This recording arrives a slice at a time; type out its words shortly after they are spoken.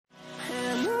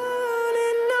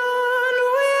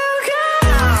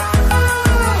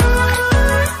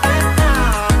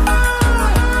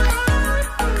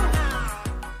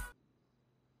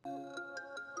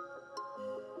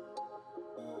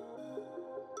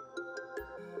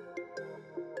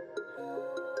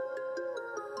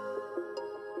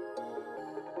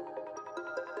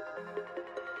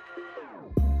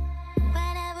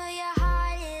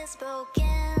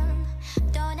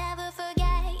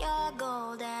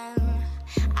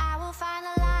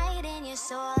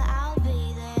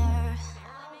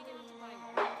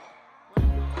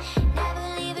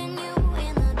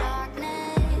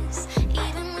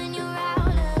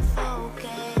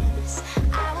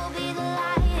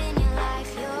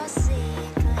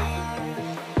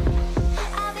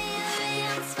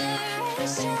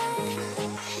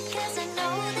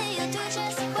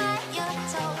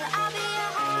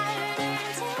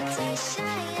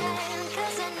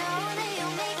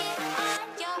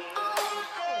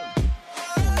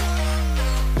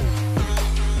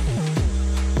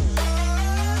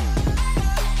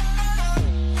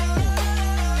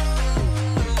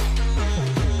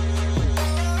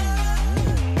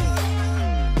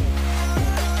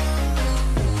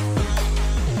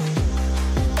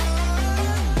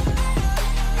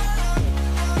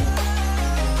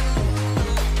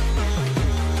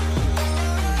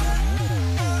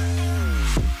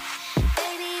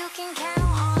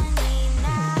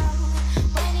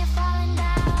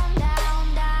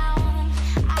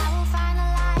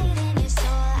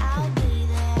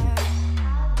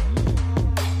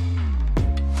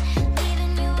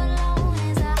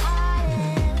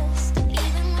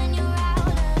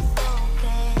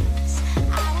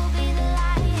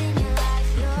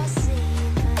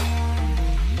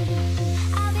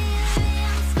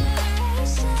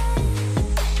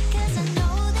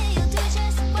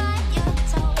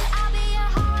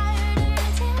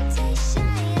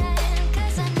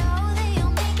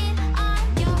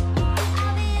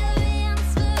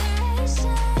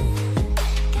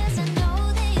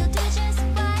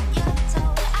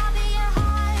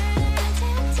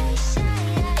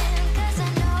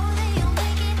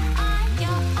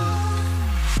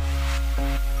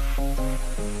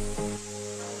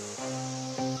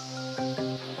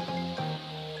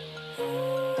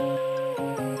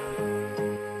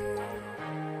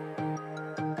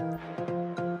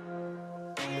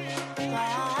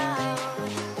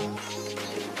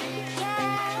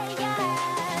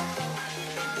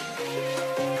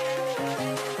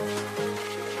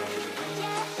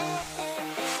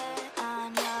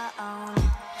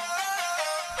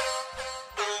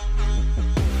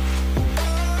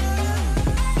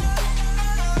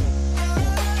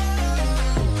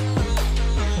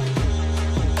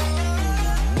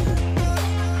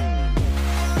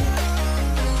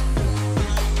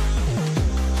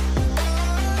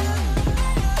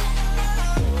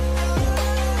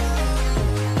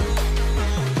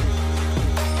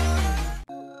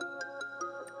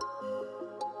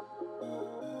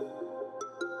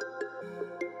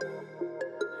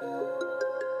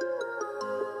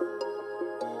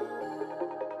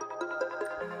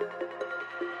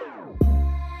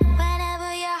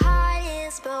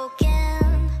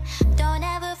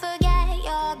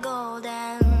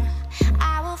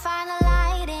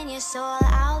soul,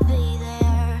 I'll be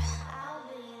there.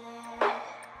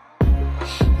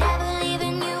 Never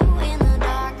leaving you in the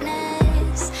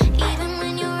darkness, even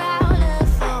when you're out of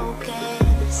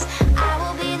focus. I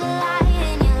will be the light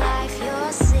in your life,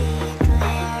 you'll see it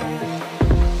clear.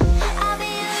 I'll be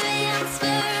your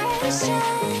inspiration,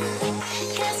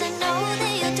 'cause I know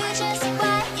that you'll do just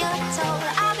what you're told.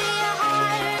 I'll be your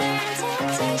heart-earned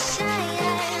temptation,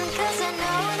 'cause I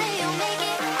know that you'll make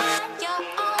it on your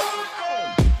own.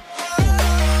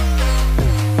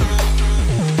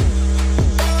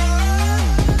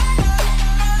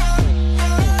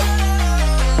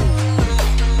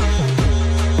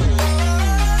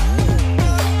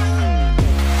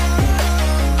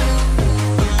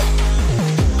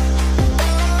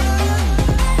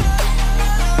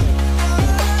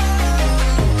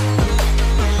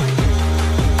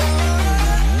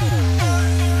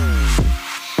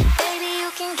 Baby, you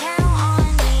can count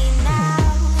on me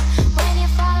now. When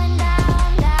you're falling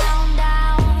down, down,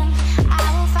 down, I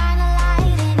will find the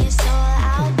light in your soul,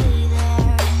 I'll be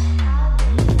there.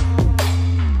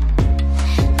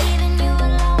 Leaving you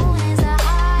alone is the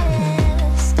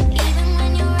hardest, even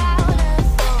when you're out of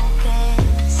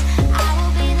focus. I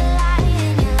will be the light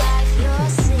in your life,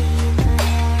 you'll see it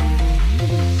clear.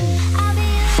 I'll be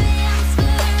your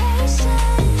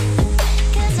inspiration,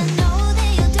 'cause I know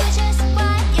that you'll do just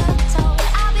what you're told.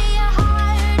 I'll be your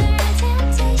heart-earned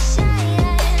temptation,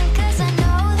 'cause I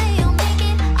know that you'll make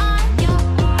it on your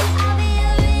own. I'll be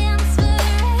your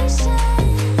inspiration,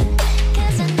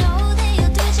 'cause I know that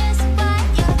you'll do just what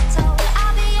you're told.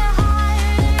 I'll be your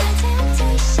heart-earned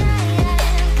temptation,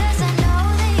 'cause I know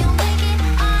that you'll make it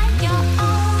on your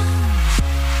own.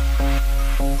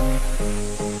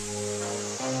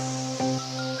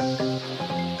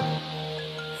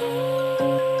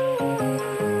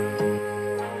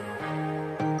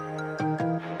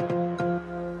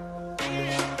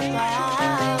 Wow.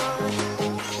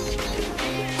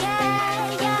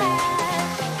 Yeah, yeah.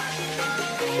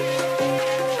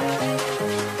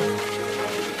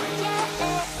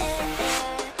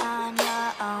 On your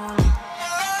own.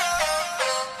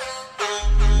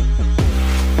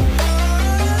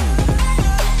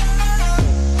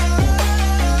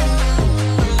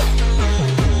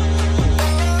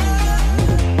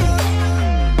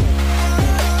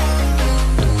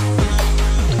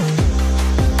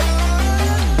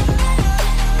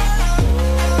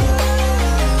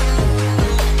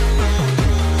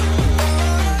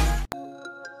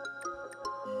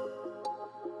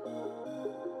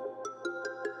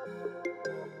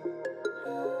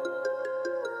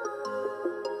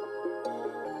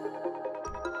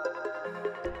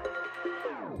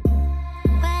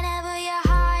 Whenever your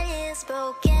heart is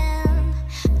broken,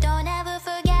 don't ever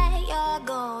forget you're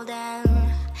golden.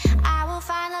 I will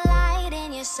find the light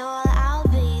in your soul, I'll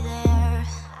be there.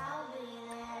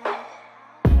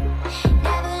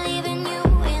 Never leaving you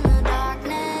in the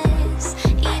darkness,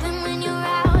 even when you're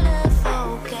out of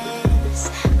focus.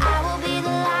 I will be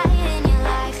the light in your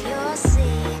life, you'll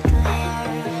see it clear.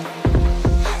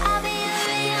 I'll be your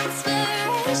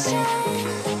inspiration,